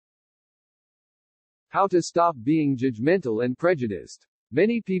How to stop being judgmental and prejudiced.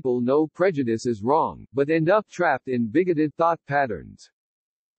 Many people know prejudice is wrong, but end up trapped in bigoted thought patterns.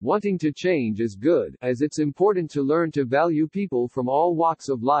 Wanting to change is good, as it's important to learn to value people from all walks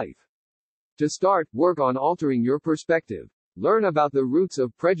of life. To start, work on altering your perspective. Learn about the roots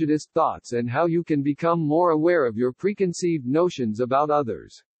of prejudiced thoughts and how you can become more aware of your preconceived notions about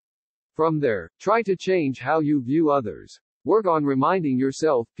others. From there, try to change how you view others. Work on reminding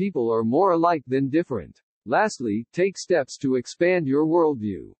yourself people are more alike than different. Lastly, take steps to expand your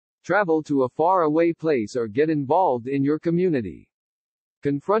worldview. Travel to a far-away place or get involved in your community.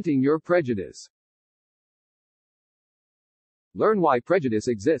 Confronting your prejudice. Learn why prejudice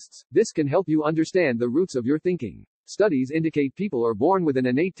exists. This can help you understand the roots of your thinking. Studies indicate people are born with an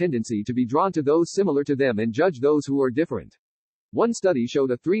innate tendency to be drawn to those similar to them and judge those who are different. One study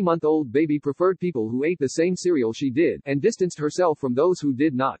showed a 3-month-old baby preferred people who ate the same cereal she did, and distanced herself from those who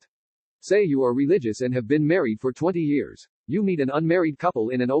did not. Say you are religious and have been married for 20 years. You meet an unmarried couple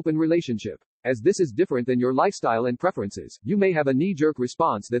in an open relationship. As this is different than your lifestyle and preferences, you may have a knee-jerk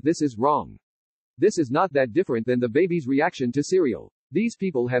response that this is wrong. This is not that different than the baby's reaction to cereal. These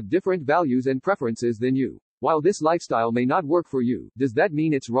people have different values and preferences than you. While this lifestyle may not work for you, does that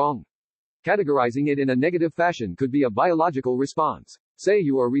mean it's wrong? Categorizing it in a negative fashion could be a biological response. Say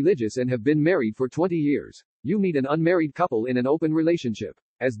you are religious and have been married for 20 years. You meet an unmarried couple in an open relationship.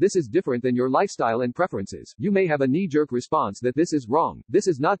 As this is different than your lifestyle and preferences, you may have a knee-jerk response that this is wrong. This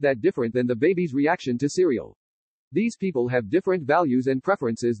is not that different than the baby's reaction to cereal. These people have different values and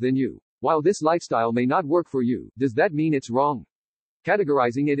preferences than you. While this lifestyle may not work for you, does that mean it's wrong?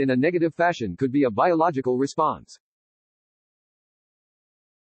 Categorizing it in a negative fashion could be a biological response.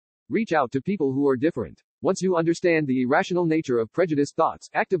 Reach out to people who are different. Once you understand the irrational nature of prejudiced thoughts,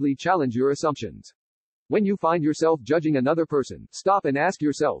 actively challenge your assumptions. When you find yourself judging another person, stop and ask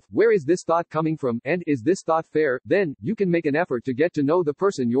yourself, where is this thought coming from, and is this thought fair? Then, you can make an effort to get to know the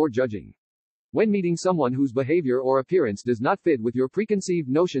person you're judging. When meeting someone whose behavior or appearance does not fit with your preconceived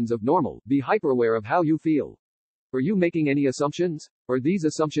notions of normal, be hyperaware of how you feel. Are you making any assumptions? Are these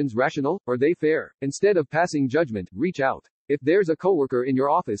assumptions rational? Are they fair? Instead of passing judgment, reach out. If there's a coworker in your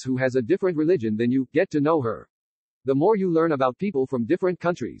office who has a different religion than you, get to know her. The more you learn about people from different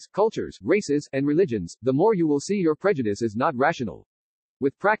countries, cultures, races, and religions, the more you will see your prejudice is not rational.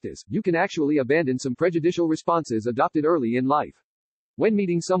 With practice, you can actually abandon some prejudicial responses adopted early in life. When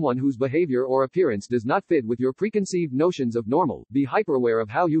meeting someone whose behavior or appearance does not fit with your preconceived notions of normal, be hyperaware of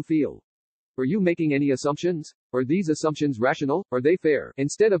how you feel. Are you making any assumptions? Are these assumptions rational? Are they fair?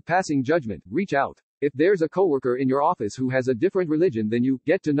 Instead of passing judgment, reach out. If there's a coworker in your office who has a different religion than you,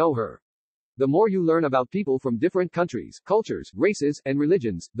 get to know her. The more you learn about people from different countries, cultures, races, and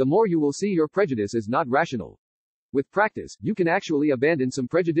religions, the more you will see your prejudice is not rational. With practice, you can actually abandon some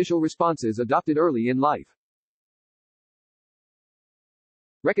prejudicial responses adopted early in life.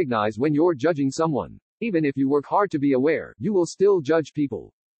 Recognize when you're judging someone. Even if you work hard to be aware, you will still judge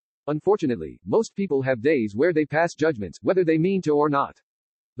people. Unfortunately, most people have days where they pass judgments, whether they mean to or not.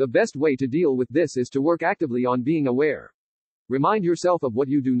 The best way to deal with this is to work actively on being aware. Remind yourself of what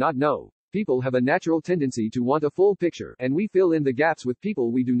you do not know. People have a natural tendency to want a full picture, and we fill in the gaps with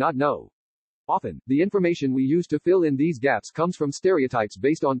people we do not know. Often, the information we use to fill in these gaps comes from stereotypes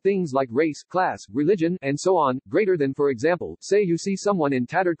based on things like race, class, religion, and so on, greater than, for example, say you see someone in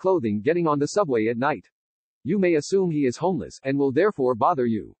tattered clothing getting on the subway at night. You may assume he is homeless, and will therefore bother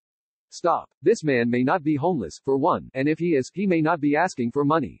you. Stop. This man may not be homeless, for one, and if he is, he may not be asking for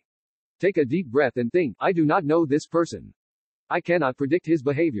money. Take a deep breath and think, I do not know this person. I cannot predict his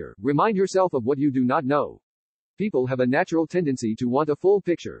behavior. Remind yourself of what you do not know. People have a natural tendency to want a full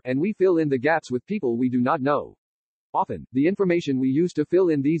picture, and we fill in the gaps with people we do not know. Often, the information we use to fill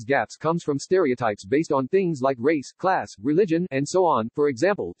in these gaps comes from stereotypes based on things like race, class, religion, and so on. For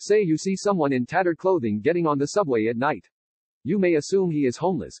example, say you see someone in tattered clothing getting on the subway at night. You may assume he is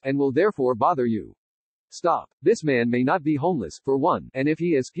homeless, and will therefore bother you. Stop. This man may not be homeless, for one, and if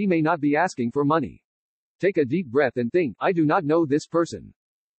he is, he may not be asking for money. Take a deep breath and think, I do not know this person.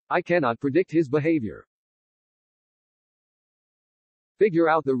 I cannot predict his behavior. Figure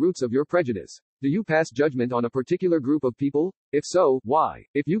out the roots of your prejudice. Do you pass judgment on a particular group of people? If so, why?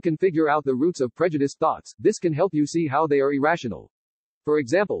 If you can figure out the roots of prejudiced thoughts, this can help you see how they are irrational. For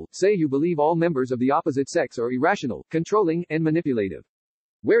example, say you believe all members of the opposite sex are irrational, controlling, and manipulative.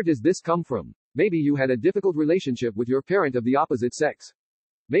 Where does this come from? Maybe you had a difficult relationship with your parent of the opposite sex.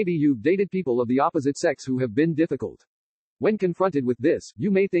 Maybe you've dated people of the opposite sex who have been difficult. When confronted with this, you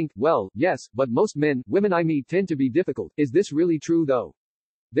may think, well, yes, but most women I meet tend to be difficult. Is this really true though?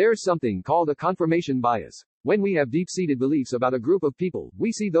 There's something called a confirmation bias. When we have deep-seated beliefs about a group of people,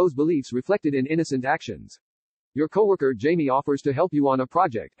 we see those beliefs reflected in innocent actions. Your coworker Jamie offers to help you on a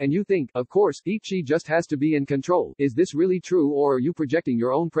project, and you think, of course, she just has to be in control. Is this really true, or are you projecting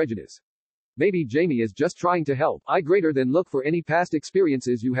your own prejudice? Maybe Jamie is just trying to help. Look for any past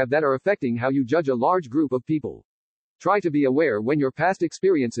experiences you have that are affecting how you judge a large group of people. Try to be aware when your past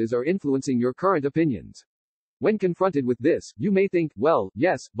experiences are influencing your current opinions. When confronted with this, you may think, well,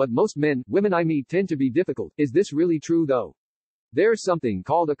 yes, but most women I meet tend to be difficult. Is this really true though? There's something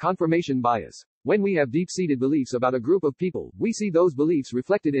called a confirmation bias. When we have deep-seated beliefs about a group of people, we see those beliefs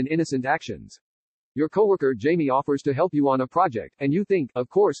reflected in innocent actions. Your coworker Jamie offers to help you on a project, and you think, of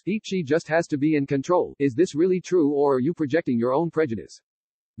course, she just has to be in control. Is this really true, or are you projecting your own prejudice?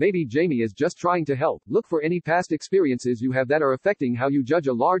 Maybe Jamie is just trying to help. Look for any past experiences you have that are affecting how you judge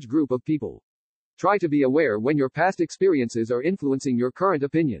a large group of people. Try to be aware when your past experiences are influencing your current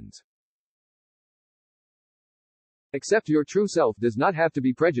opinions. Accept your true self does not have to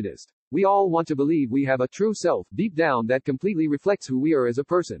be prejudiced. We all want to believe we have a true self, deep down, that completely reflects who we are as a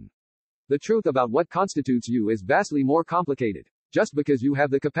person. The truth about what constitutes you is vastly more complicated. Just because you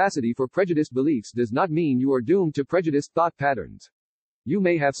have the capacity for prejudiced beliefs does not mean you are doomed to prejudiced thought patterns. You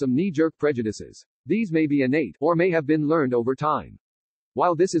may have some knee-jerk prejudices. These may be innate, or may have been learned over time.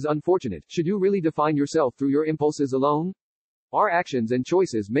 While this is unfortunate, should you really define yourself through your impulses alone? Our actions and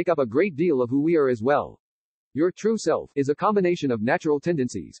choices make up a great deal of who we are as well. Your true self is a combination of natural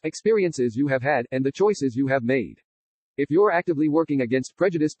tendencies, experiences you have had, and the choices you have made. If you're actively working against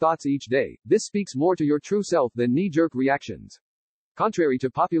prejudiced thoughts each day, this speaks more to your true self than knee-jerk reactions. Contrary to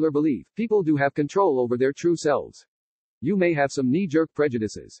popular belief, people do have control over their true selves. You may have some knee-jerk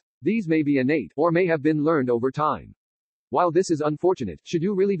prejudices. These may be innate, or may have been learned over time. While this is unfortunate, should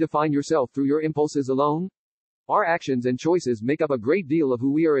you really define yourself through your impulses alone? Our actions and choices make up a great deal of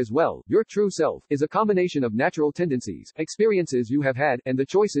who we are as well. Your true self is a combination of natural tendencies, experiences you have had, and the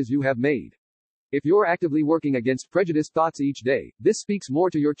choices you have made. If you're actively working against prejudiced thoughts each day, this speaks more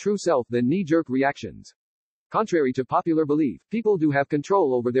to your true self than knee-jerk reactions. Contrary to popular belief, people do have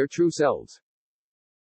control over their true selves.